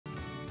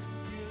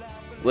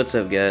What's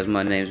up guys,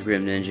 my name is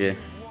GrimNinja,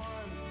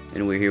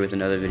 and we're here with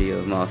another video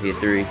of Mafia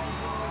 3.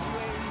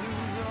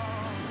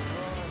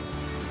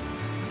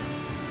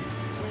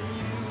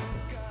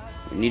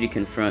 We need to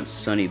confront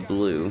Sunny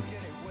Blue.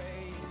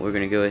 We're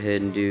going to go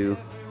ahead and do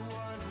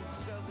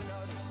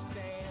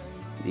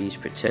these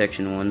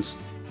protection ones.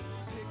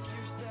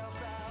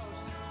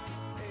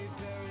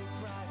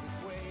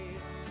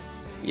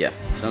 Yeah,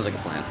 sounds like a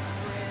plan.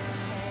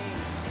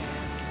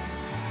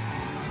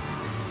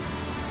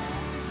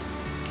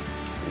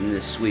 And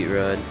this sweet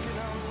rod.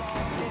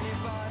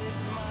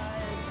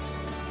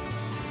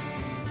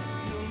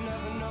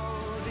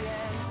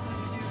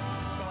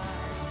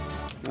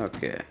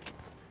 Okay.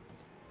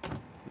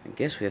 I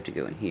guess we have to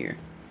go in here.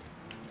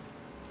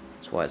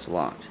 That's why it's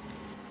locked.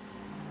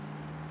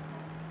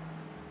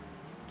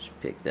 Just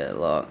pick that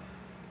lock.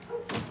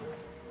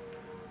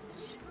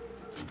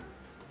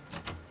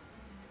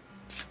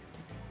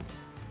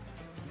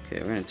 Okay,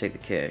 we're gonna take the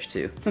cash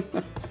too.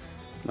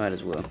 Might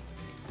as well.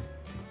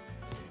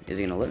 Is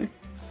he gonna let me?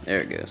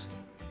 There it goes.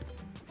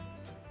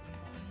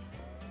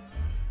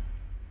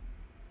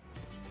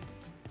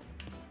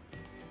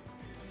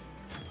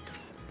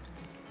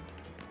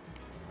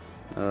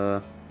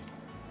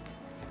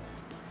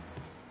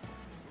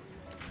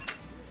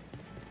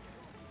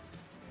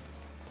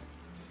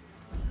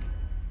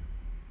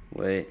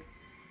 Wait.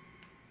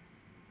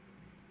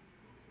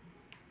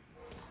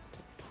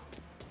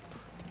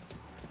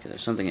 Okay,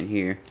 there's something in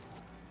here.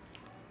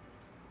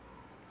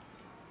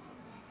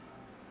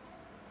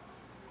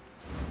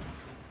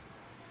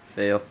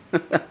 Fail.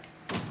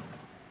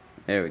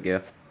 There we go.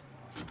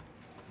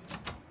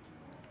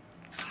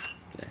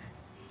 Okay.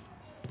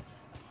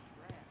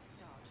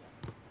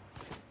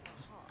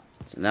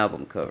 It's an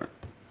album cover.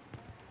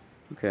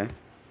 Okay.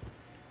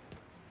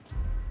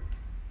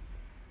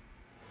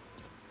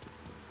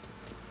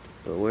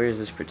 But where is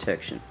this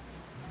protection?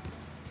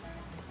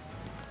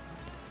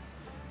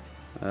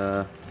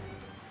 I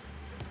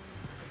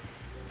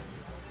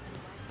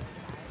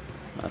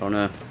don't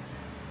know.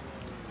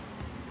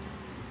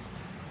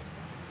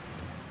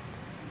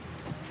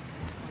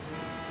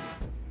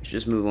 Let's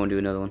just move on to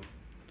another one.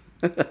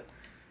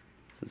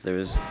 Since there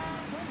doesn't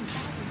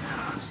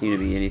seem to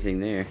be anything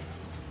there.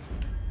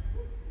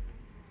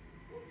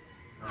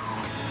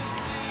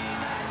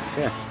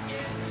 Yeah.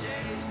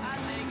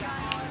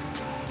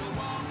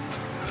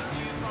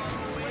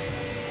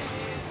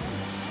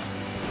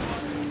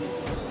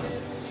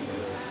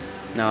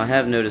 Now I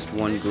have noticed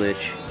one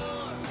glitch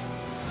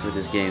with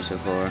this game so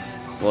far.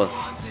 Well,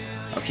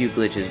 a few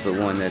glitches, but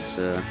one that's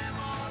a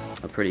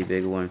pretty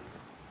big one.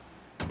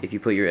 If you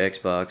put your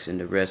Xbox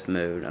into rest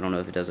mode, I don't know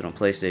if it does it on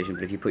PlayStation,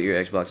 but if you put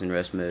your Xbox in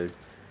rest mode,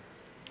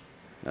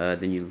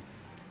 then you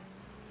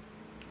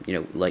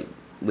know, like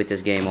with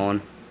this game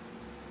on,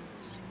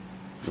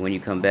 when you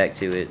come back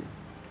to it,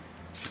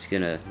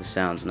 the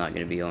sound's not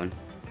gonna be on.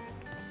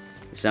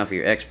 The sound for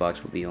your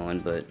Xbox will be on,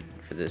 but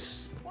for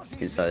this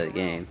inside of the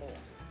game,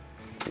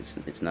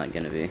 it's not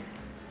gonna be.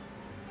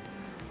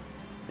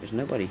 There's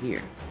nobody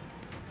here.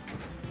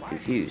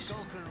 Confused.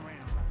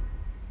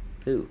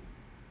 Who?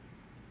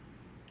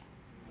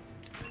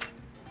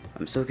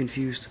 I'm so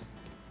confused.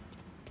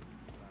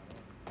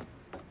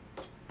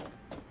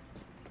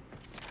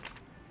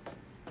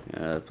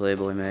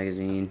 Playboy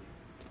magazine.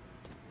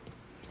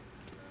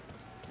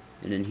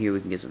 And in here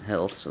we can get some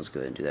health, so let's go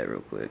ahead and do that real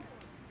quick.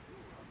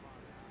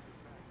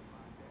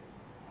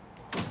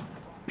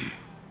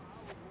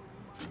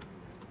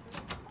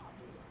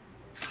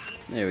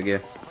 There we go.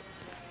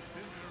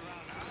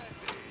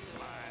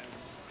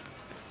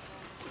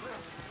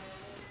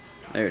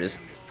 There it is.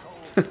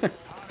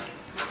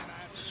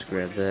 Just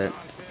grab that.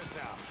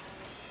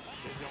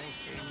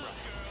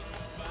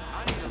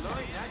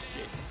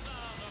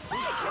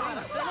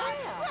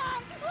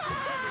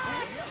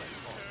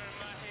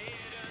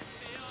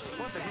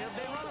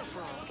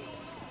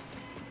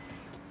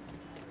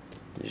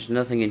 There's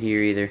nothing in here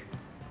either.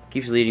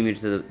 Keeps leading me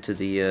to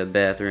the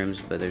bathrooms,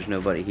 but there's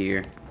nobody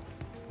here.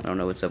 I don't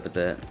know what's up with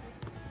that.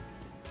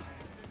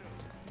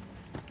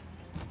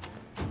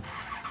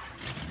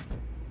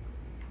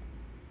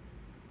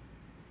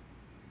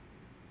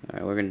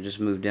 Alright, we're gonna just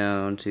move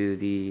down to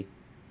the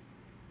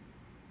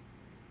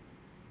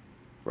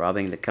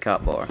robbing the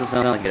cop bar. Doesn't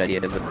sound like a good idea,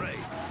 but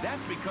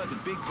that's because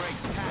of Big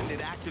Break's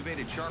patented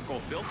activated charcoal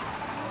filter.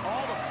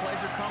 All the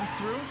pleasure comes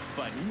through,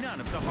 but none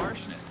of the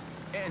harshness.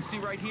 And see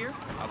right here,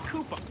 a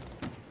coupon.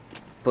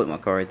 Put my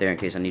car right there in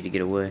case I need to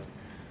get away.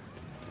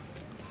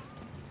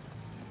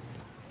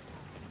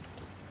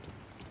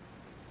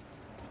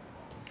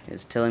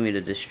 It's telling me to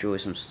destroy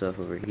some stuff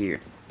over here.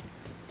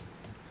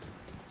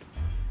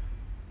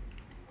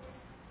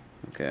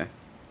 Okay.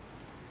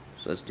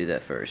 So let's do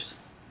that first.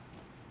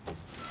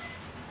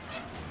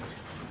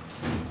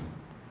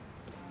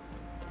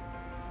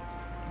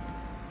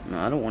 No,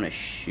 I don't want to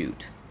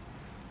shoot,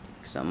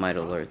 because I might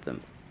alert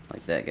them,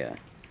 like that guy.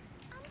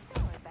 I'm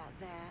sorry about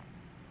that.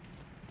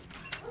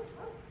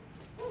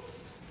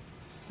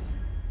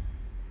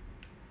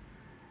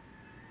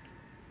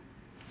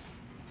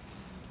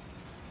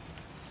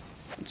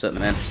 What's up,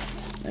 man?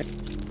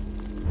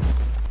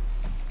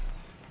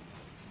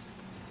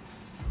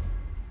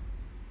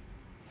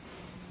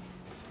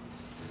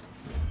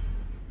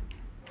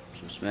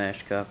 Some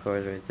smashed cop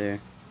cars right there.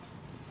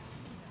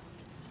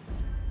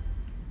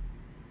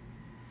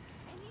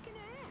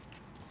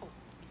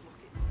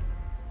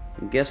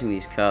 I'm guessing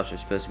these cops are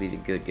supposed to be the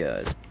good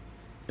guys.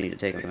 I need to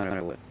take them no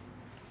matter what.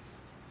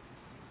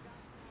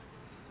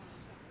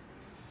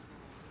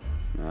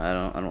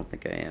 No, I don't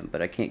think I am,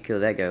 but I can't kill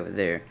that guy over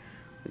there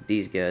with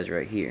these guys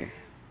right here.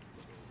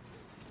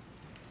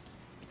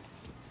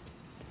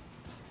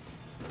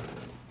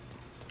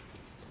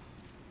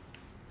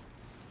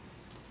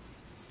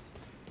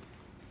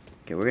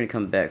 Okay, we're gonna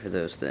come back for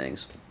those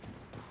things.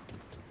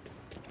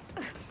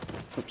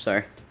 Oops,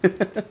 sorry. Watch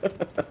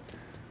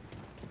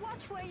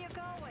where you're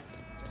going.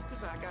 Just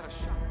because I got a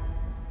shot.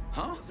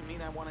 Huh? Doesn't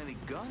mean I want any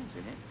guns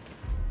in it.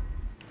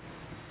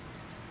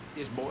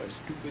 This boy as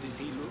stupid as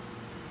he looks.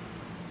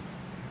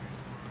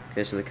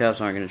 Okay, so the cops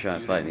aren't gonna try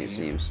and fight me, it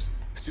seems.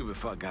 Stupid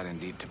fuck got in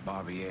deep to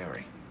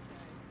Barbieri.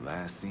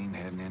 Last seen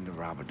heading into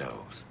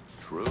Bordeaux.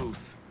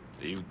 Truth.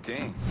 You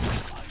think?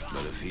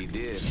 But if he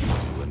did, he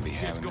wouldn't be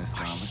having this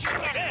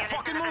conversation. Yeah,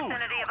 fucking move!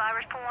 Vicinity of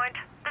Irish Point.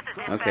 This is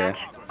dispatch. Okay.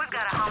 We've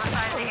got a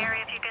homicide in the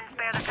area if you can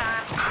spare the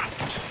time.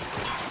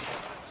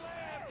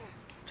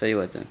 Tell you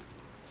what then.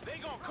 They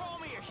gonna call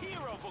me a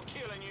hero for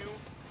killing you.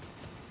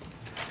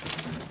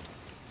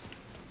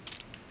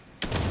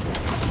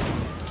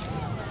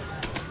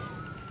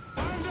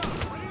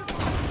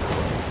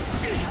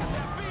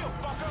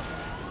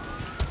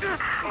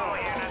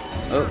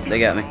 Oh, they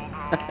got me.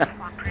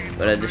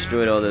 But I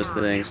destroyed all those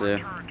things, so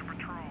at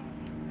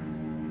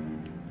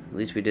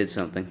least we did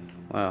something.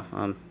 Wow,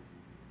 I'm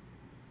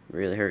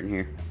really hurting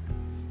here.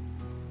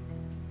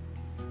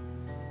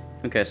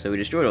 Okay, so we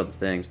destroyed all the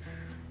things,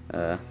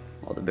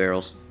 all the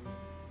barrels.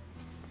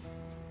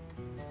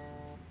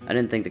 I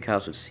didn't think the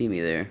cops would see me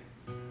there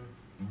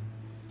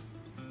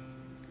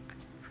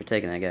for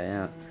taking that guy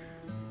out.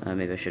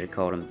 Maybe I should have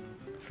called him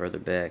further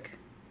back.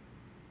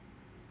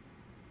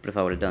 But if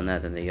I would have done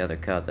that, then the other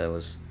cop that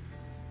was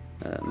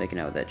making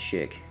out with that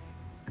chick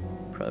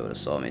probably would have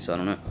saw me, so I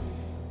don't know.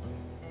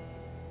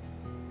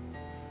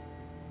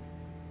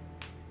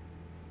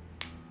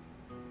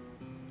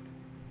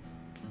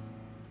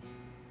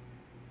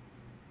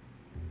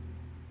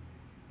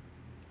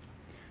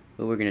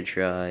 But we're gonna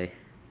try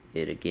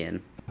it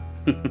again.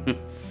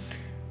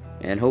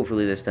 And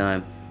hopefully this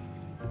time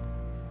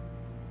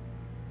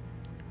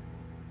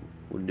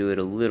we'll do it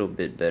a little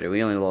bit better.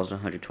 We only lost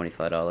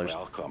 $125.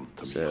 Welcome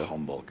to So me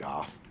humble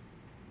Goth.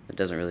 it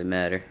doesn't really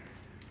matter.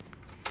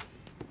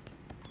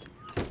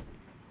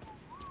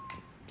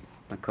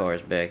 My car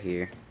is back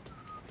here.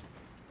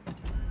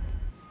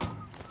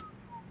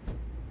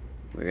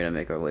 We're gonna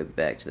make our way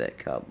back to that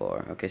cop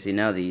bar. Okay, see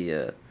now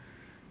the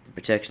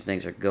protection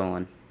things are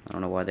gone. I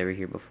don't know why they were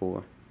here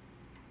before.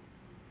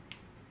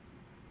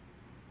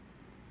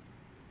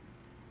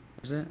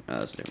 Was that? Oh,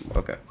 that's different.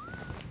 Okay.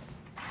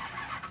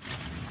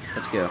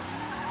 Let's go.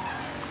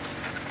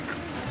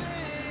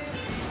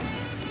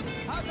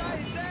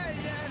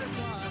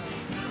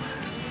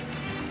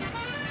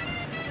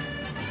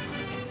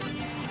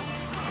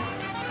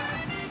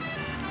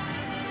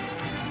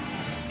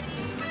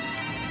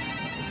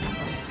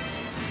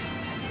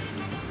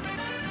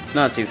 It's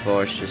not too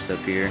far, it's just up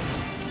here.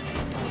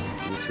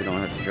 At least we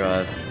don't have to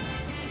drive,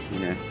 you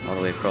know, all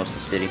the way across the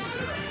city.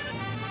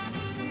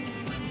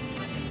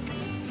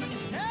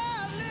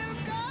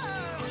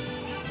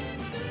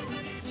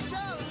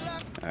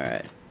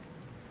 Alright.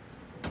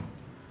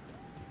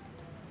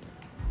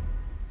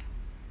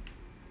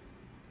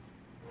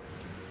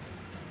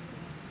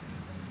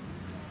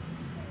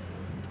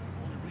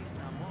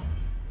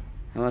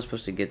 How am I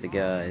supposed to get the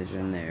guys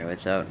in there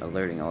without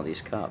alerting all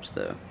these cops,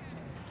 though?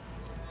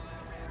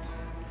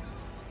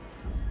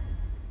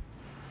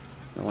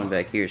 The one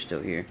back here is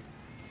still here.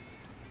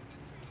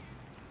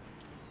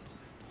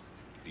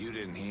 You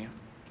didn't hear?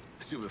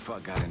 Stupid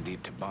fuck got in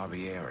deep to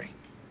Barbieri.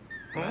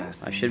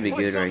 I should be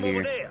good right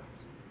here.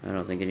 I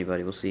don't think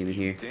anybody will see me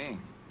here.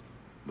 Thing.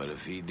 But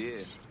if he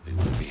did, we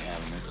would be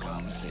having this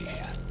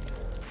conversation.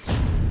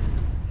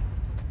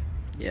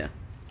 Yeah.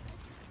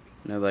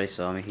 Nobody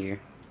saw me here.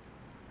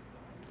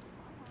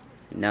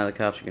 And now the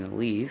cops are gonna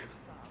leave.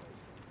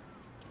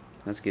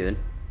 That's good.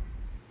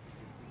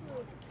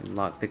 And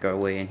lockpick our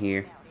way in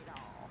here.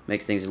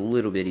 Makes things a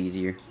little bit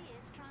easier.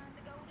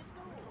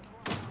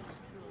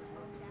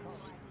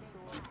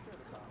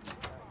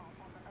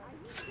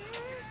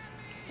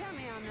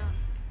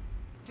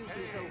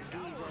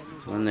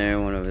 One there,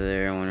 one over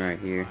there, one right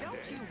here.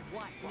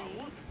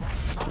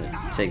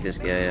 Let's take this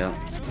guy out.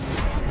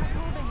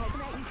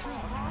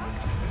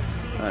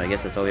 Alright, I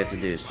guess that's all we have to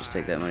do is just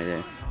take that money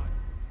there.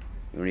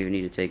 We don't even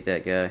need to take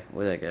that guy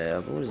or that guy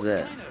out. But what is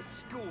that? What kind of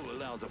school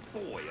allows a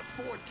boy of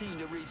 14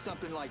 to read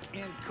something like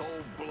In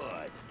Cold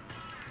Blood?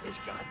 It's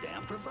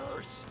goddamn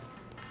perverse.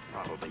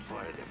 Probably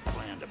part of their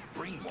plan to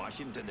brainwash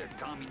him to their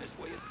communist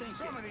way of thinking.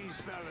 Some of these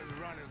fellas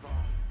running for.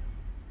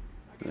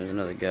 There's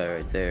another guy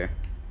right there.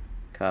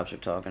 Cops are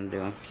talking to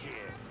him.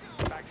 Kid.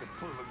 to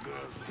pull a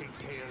girl's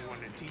pigtails when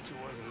the teacher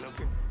wasn't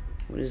looking?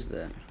 What is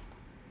that?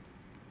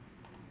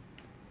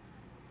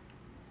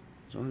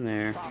 There's one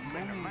there.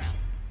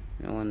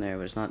 No one there,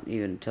 but it's not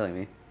even telling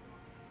me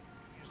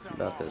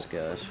about those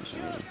guys for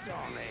some reason. Just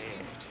on the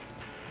edge.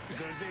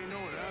 Because they know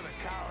the other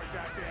cowards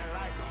out there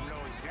like them know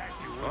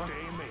exactly what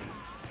they mean.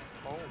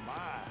 Oh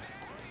my.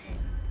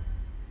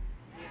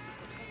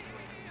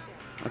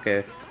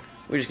 Okay,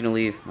 we're just gonna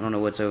leave. I don't know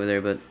what's over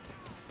there, but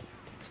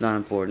it's not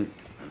important.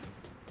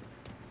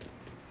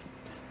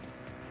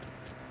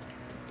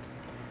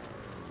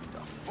 The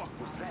fuck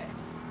was that?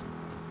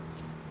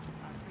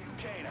 You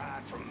can't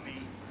hide from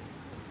me.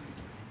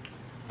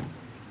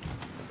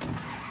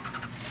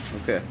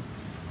 Okay.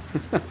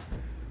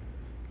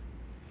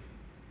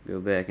 Go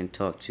back and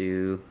talk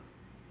to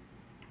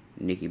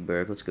Nikki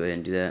Burke. Let's go ahead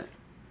and do that.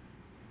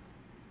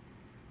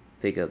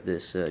 Pick up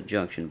this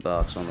junction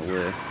box on the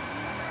way.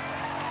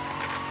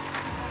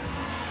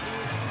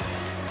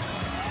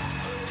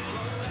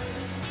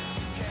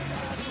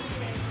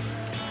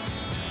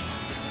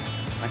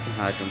 I can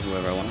hide from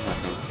whoever I want to hide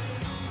from.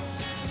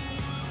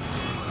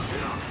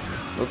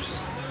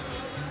 Oops.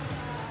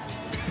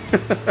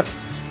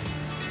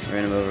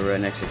 Ran him over right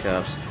next to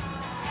cops.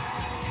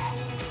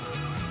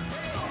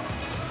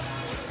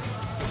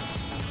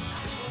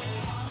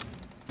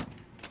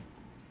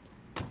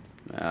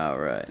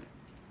 Alright.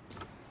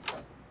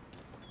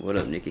 What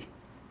up, Nikki?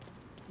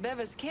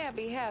 Bevis can't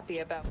be happy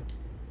about...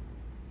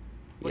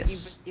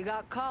 Yes. You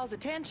got Carl's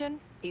attention.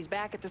 He's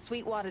back at the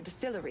Sweetwater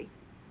Distillery.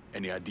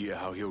 Any idea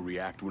how he'll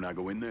react when I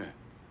go in there?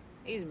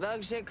 He's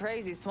bug shit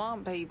crazy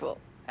swamp people.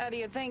 How do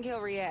you think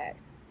he'll react?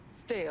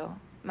 Still,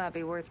 might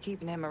be worth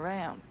keeping him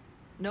around.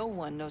 No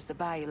one knows the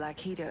bayou like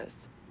he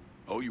does.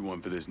 Owe you one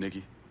for this,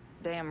 Nikki.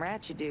 Damn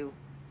right you do.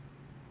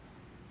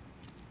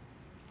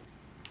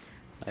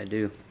 I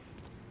do.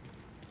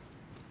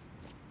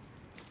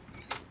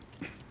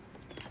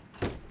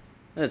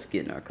 Let's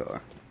get in our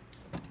car.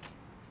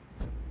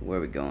 Where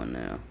are we going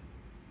now?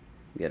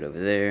 We got over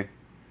there.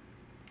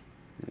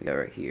 We got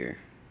right here.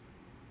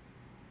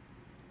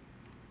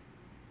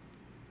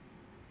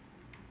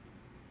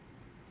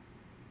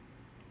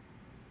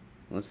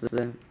 What's this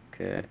then?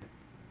 Okay.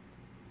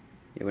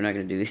 Yeah, we're not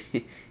gonna do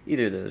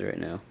either of those right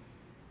now.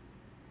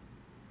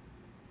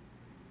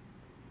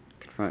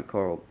 Confront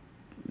Carl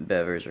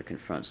Bevers or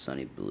confront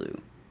Sonny Blue.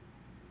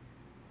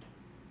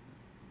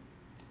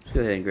 Let's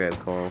go ahead and grab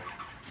Carl.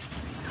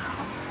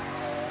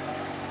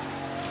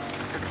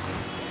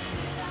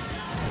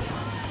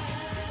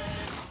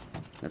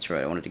 That's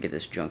right, I wanted to get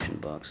this junction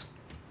box.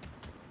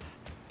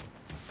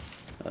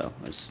 Oh,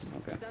 it's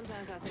okay.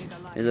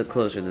 It looked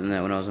closer than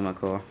that when I was in my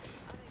car.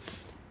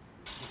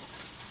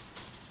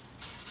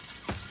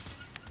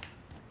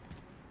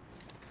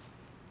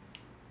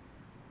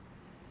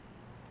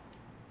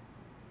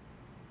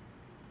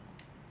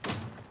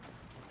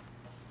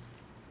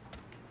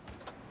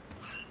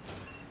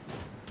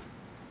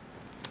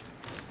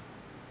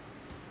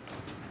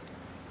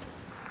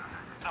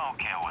 Don't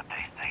care what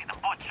they say. The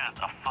butcher's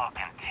a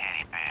fucking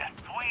teddy bear.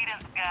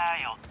 Sweetest guy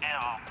you'll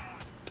ever...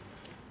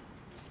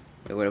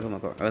 Wait, where'd I put my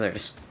car? Oh, there it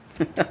is.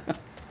 It's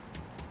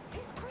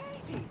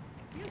crazy.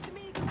 Used to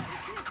me you can let the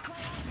kids play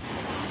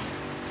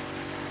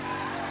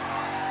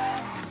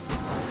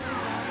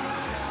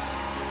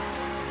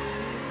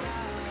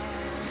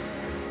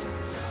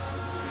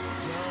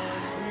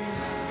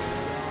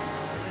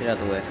Get out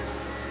the way.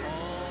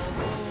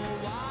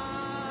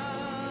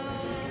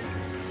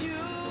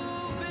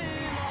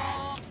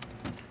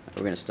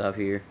 We're gonna stop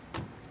here.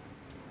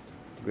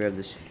 Grab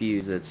this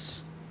fuse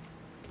that's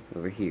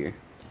over here.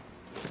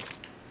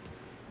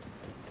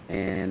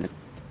 And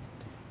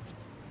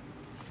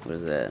what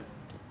is that?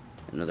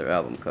 Another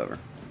album cover.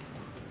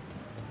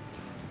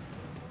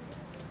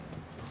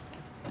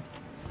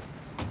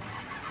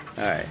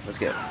 Alright, let's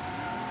go.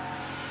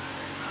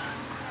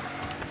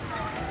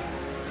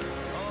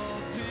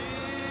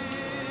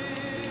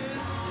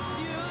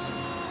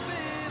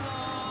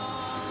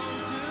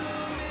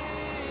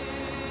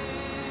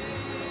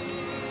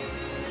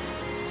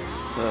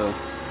 Whoa.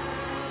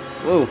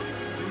 Whoa.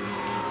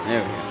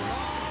 There we go.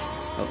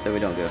 Oh, there we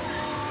don't go.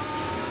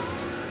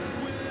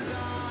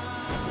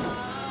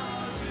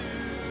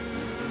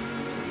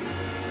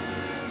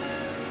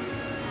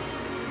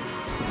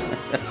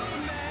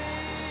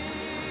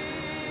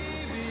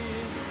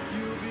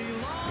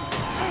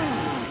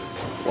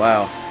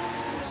 Wow.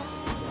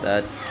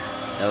 That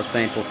was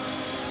painful.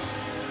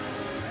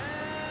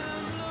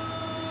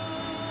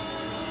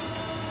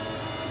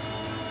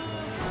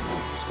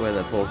 I swear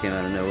that pole came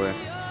out of nowhere.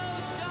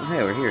 Oh,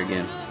 hey, we're here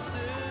again.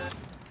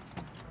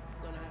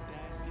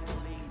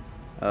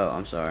 Oh,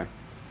 I'm sorry.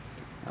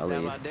 I'll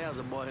leave. My dad's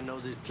a boy who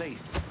knows his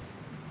place.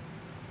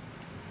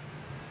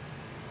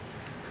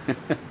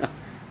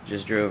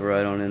 Just drove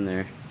right on in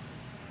there.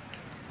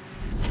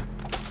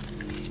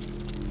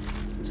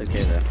 It's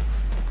okay though.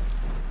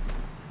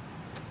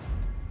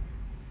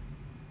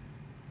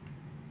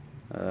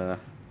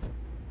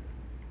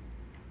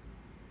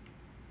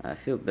 I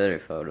feel better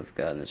if I would have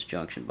gotten this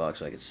junction box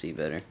so I could see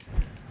better.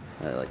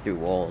 like through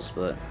walls,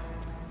 but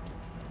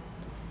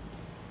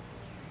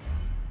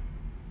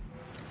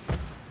what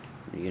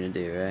are you gonna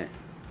do, right?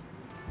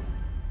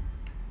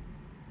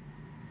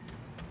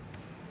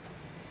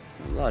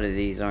 A lot of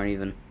these aren't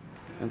even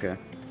okay.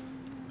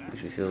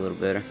 Makes me feel a little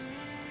better.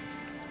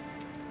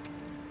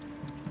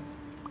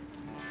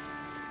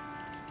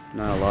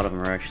 Not a lot of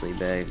them are actually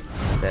bad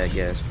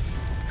guys.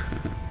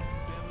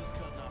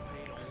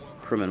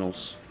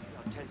 Criminals,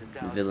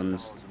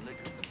 villains.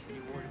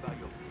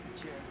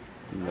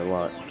 A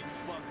lot.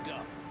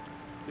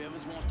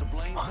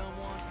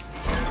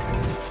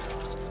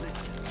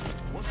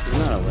 He's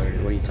not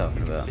alerted. What are you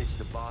talking about?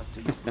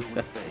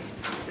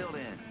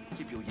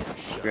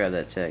 Grab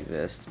that tag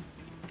vest.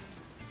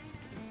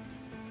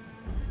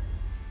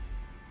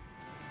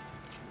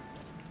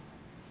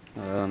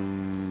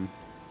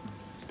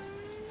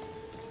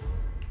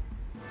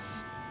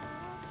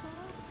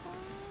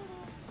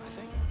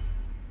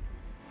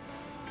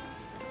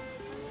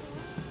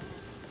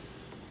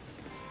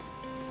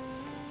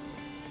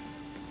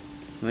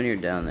 When you're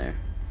down there,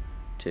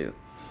 too.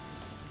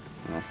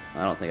 Well,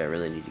 I don't think I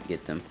really need to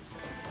get them.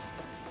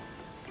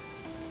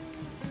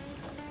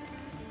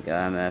 The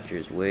guy I'm after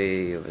is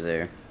way over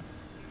there.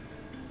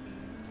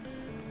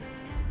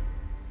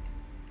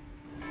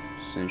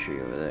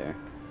 Sentry over there.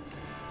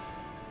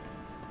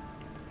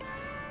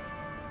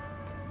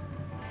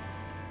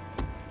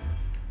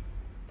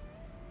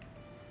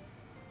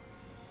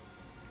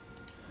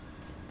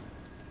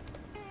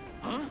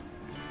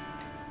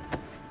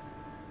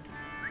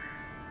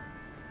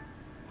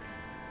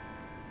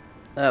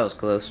 That was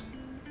close.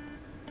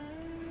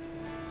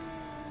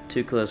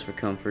 Too close for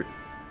comfort.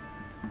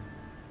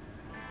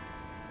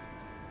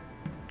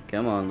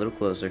 Come on, a little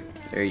closer.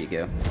 There you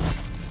go.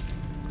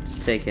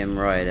 Just take him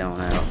right on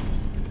out.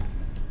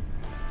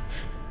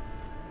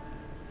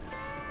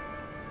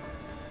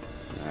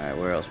 Alright,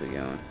 where else are we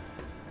going?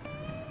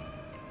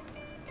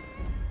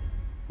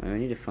 Well, we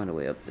need to find a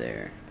way up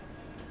there.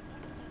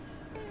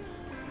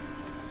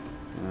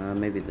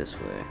 Maybe this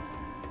way.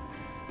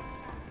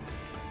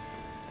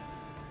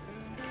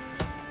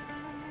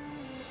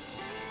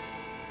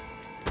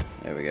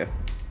 There we go.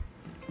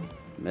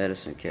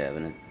 Medicine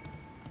cabinet.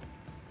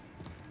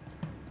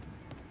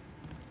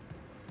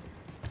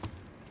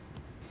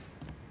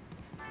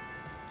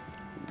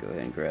 Go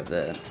ahead and grab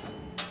that.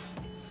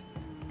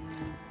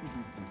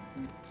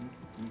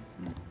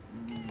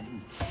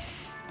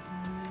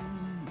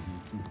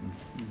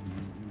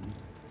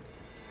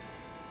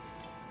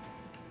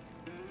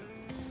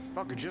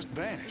 Fucker just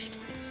vanished.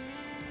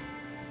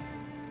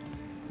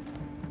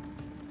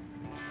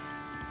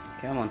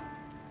 Come on.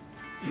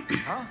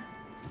 Huh?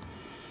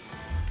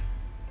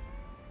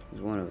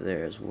 There's one over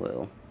there as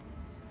well.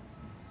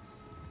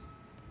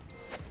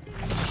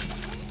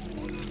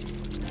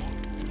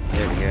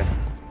 There we go.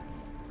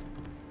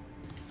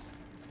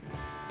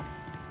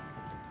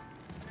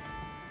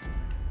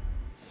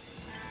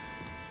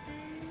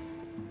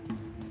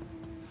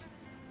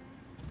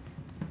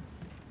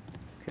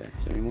 Okay,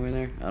 is there any more in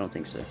there? I don't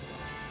think so.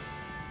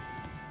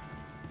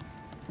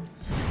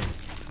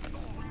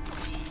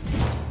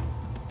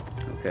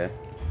 Okay.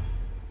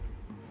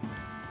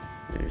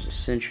 There's a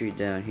sentry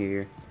down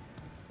here.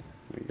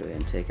 I'm gonna go ahead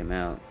and take him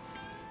out.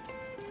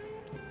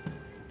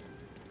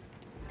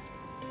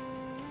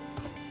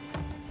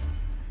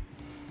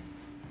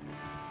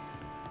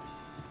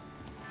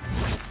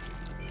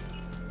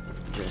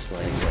 Just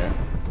like that.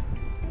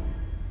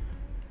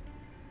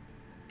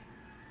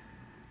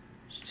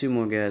 There's two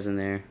more guys in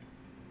there.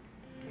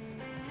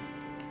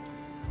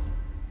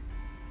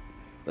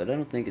 But I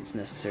don't think it's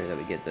necessary that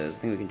we get those.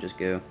 I think we can just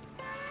go.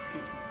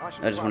 I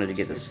just wanted to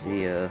get this,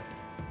 I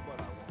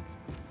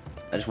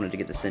just wanted to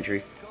get the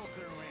sentry.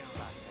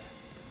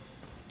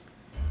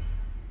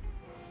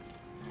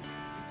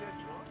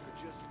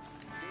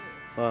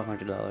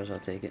 $500, I'll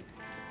take it.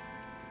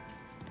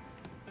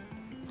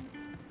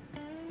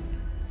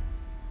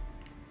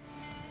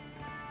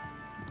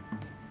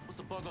 What's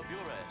the bug up your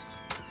ass?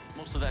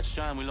 Most of that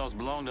shine we lost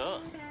belonged to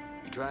us.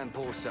 You try and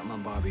pull something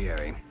on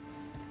Barbieri.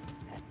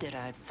 That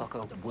dead-eyed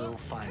fucker will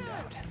find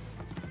out.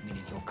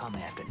 Meaning he'll come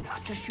after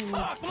not just you,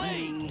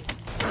 me.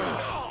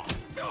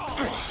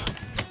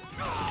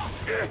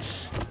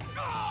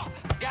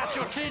 Got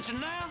your attention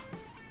now?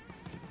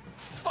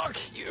 Fuck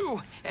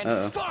you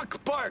and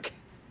fuck Bark.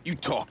 You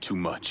talk too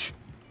much.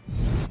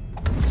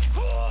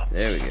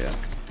 There we go.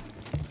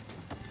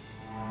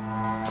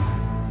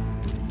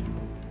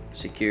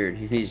 Secured.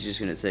 He's just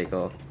gonna take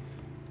off.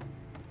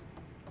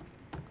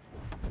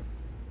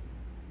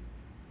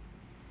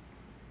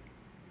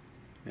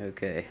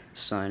 Okay,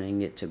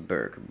 assigning it to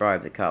Burke.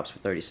 Bribe the cops for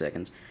 30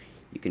 seconds.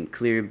 You can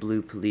clear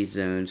blue police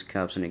zones.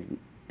 Cops and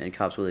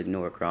cops will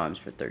ignore crimes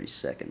for 30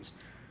 seconds.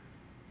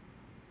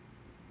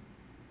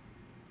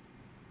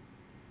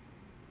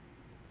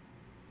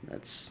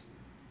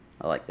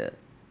 I like that.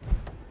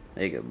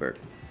 There you go, Burke.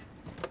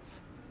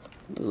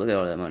 Ooh, look at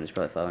all that money. It's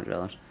probably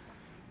 $500.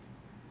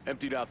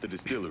 Emptied out the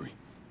distillery.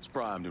 It's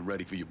primed and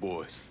ready for your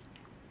boys.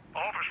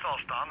 Overspill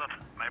standard.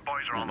 My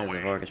boys are on the There's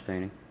way. a Vargas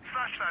painting. Stand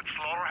snatch that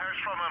slaughterhouse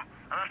from him,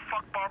 and that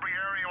fuck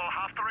Barbieri will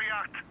have to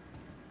react.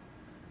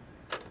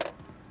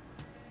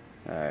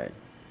 Alright.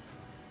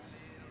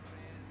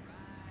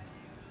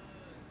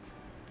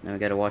 Now we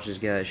gotta watch this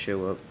guy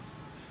show up.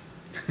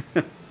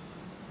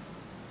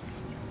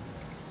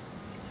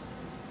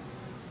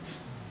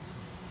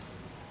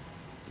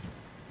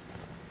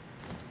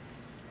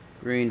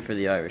 Green for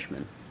the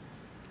Irishman.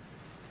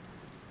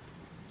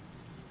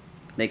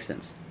 Makes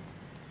sense.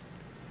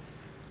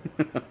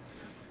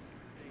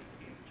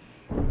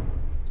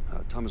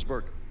 Thomas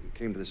Burke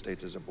came to the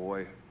States as a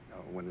boy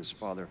when his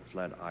father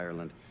fled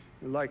Ireland,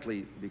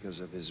 likely because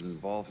of his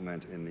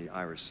involvement in the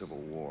Irish Civil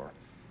War.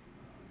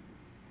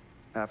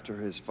 After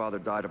his father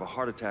died of a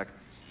heart attack,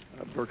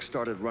 Burke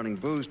started running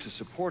booze to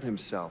support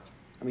himself.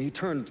 I mean, he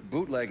turned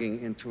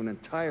bootlegging into an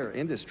entire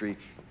industry,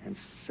 and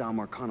Sal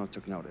Marcano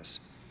took notice.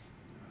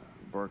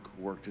 Burke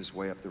worked his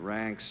way up the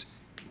ranks,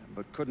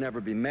 but could never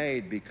be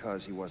made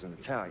because he wasn't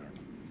Italian.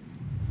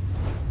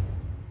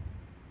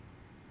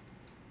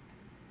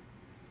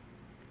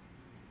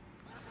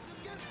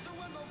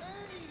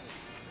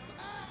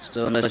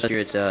 So unless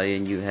you're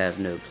Italian, you have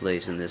no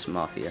place in this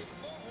mafia.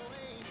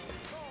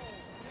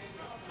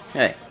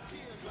 Hey.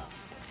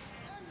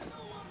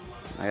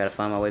 I gotta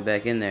find my way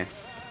back in there.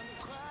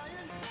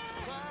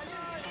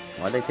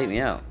 Why'd they take me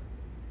out?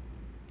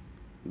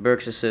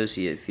 Burke's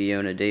associate,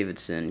 Fiona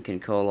Davidson, can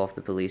call off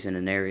the police in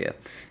an area.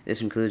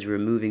 This includes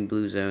removing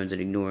blue zones and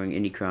ignoring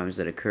any crimes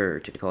that occur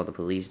to call the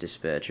police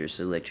dispatcher,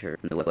 select her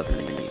from the weapon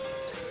menu.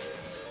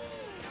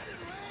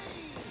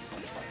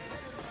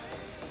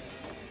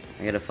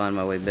 I gotta find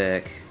my way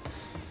back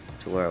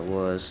to where I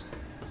was.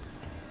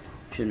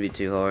 Shouldn't be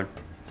too hard.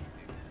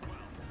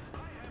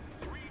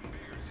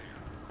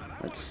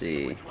 Let's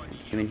see.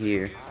 Come in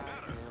here.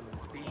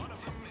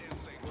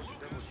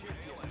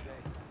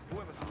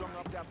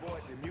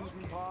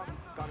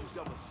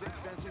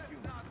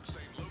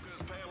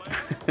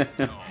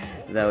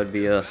 That would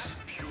be us.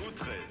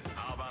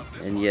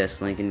 And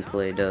yes, Lincoln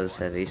Clay does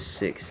have a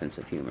sick sense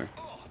of humor.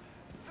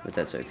 But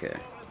that's okay.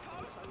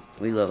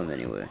 We love him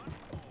anyway.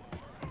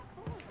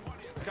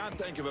 Can't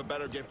think of a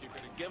better gift you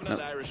could have given an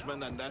Irishman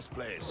than this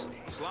place.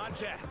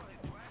 Sláinte.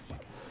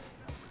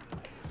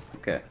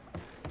 Okay.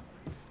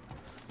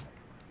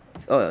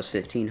 Oh, that was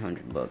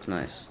 $1,500.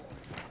 Nice.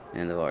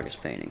 And the Vargas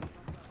painting.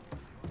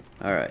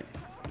 Alright.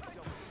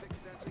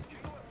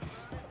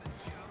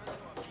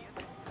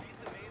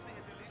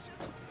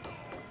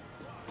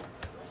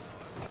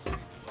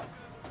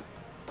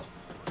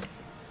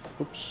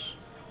 Oops.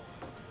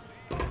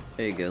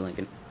 There you go,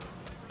 Lincoln.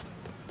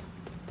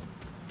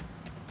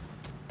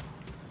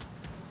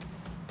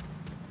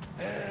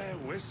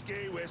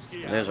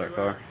 Whiskey. There's our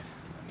car.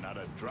 Not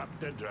a drop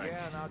to drink.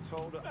 Yeah, and I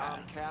told her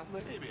I'm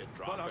Catholic, Maybe a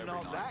drop but I'm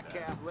not that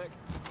Catholic.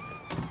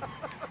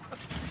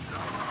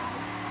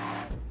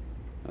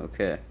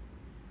 Okay.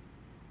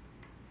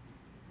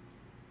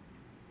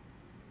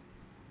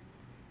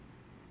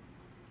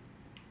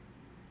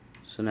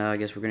 So now I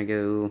guess we're gonna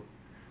go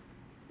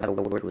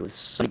with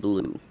Sunny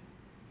Blue.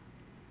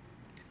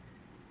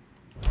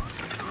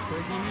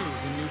 Breaking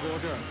news in New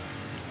Bordeaux.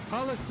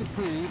 Hollis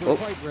Dupree, the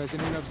white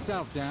resident of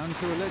Southdowns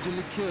who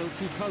allegedly killed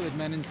 2 colored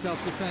men in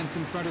self-defense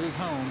in front of his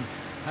home,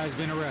 has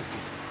been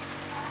arrested.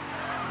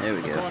 There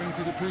we go. According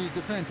to Dupree's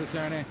defense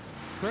attorney,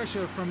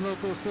 pressure from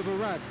local civil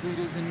rights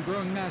leaders and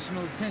growing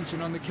national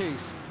attention on the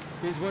case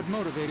is what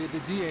motivated the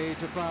DA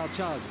to file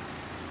charges.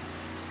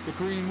 The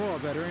Korean War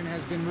veteran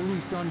has been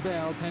released on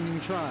bail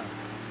pending trial.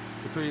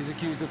 Dupree is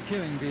accused of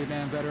killing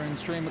Vietnam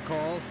veterans Trey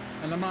McCall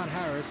and Lamont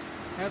Harris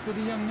after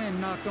the young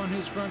men knocked on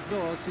his front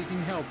door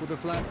seeking help with a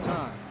flat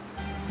tire.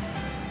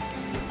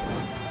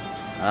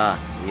 Ah,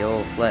 the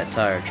old flat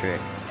tire trick.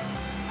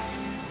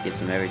 Gets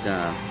him every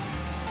time.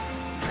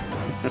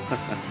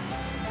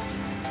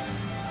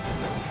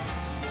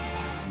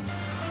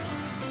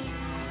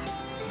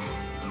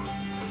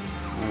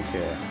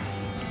 Okay.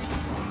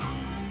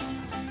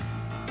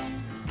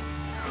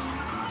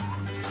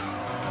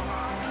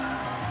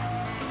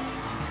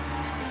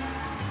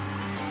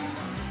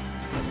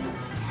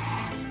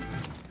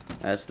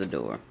 That's the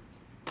door.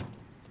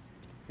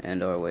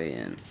 And our way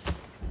in.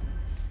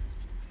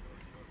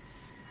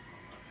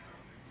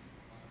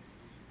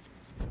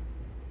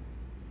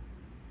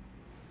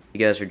 You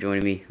guys for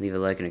joining me. Leave a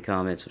like and a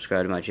comment,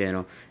 subscribe to my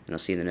channel, and I'll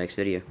see you in the next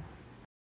video.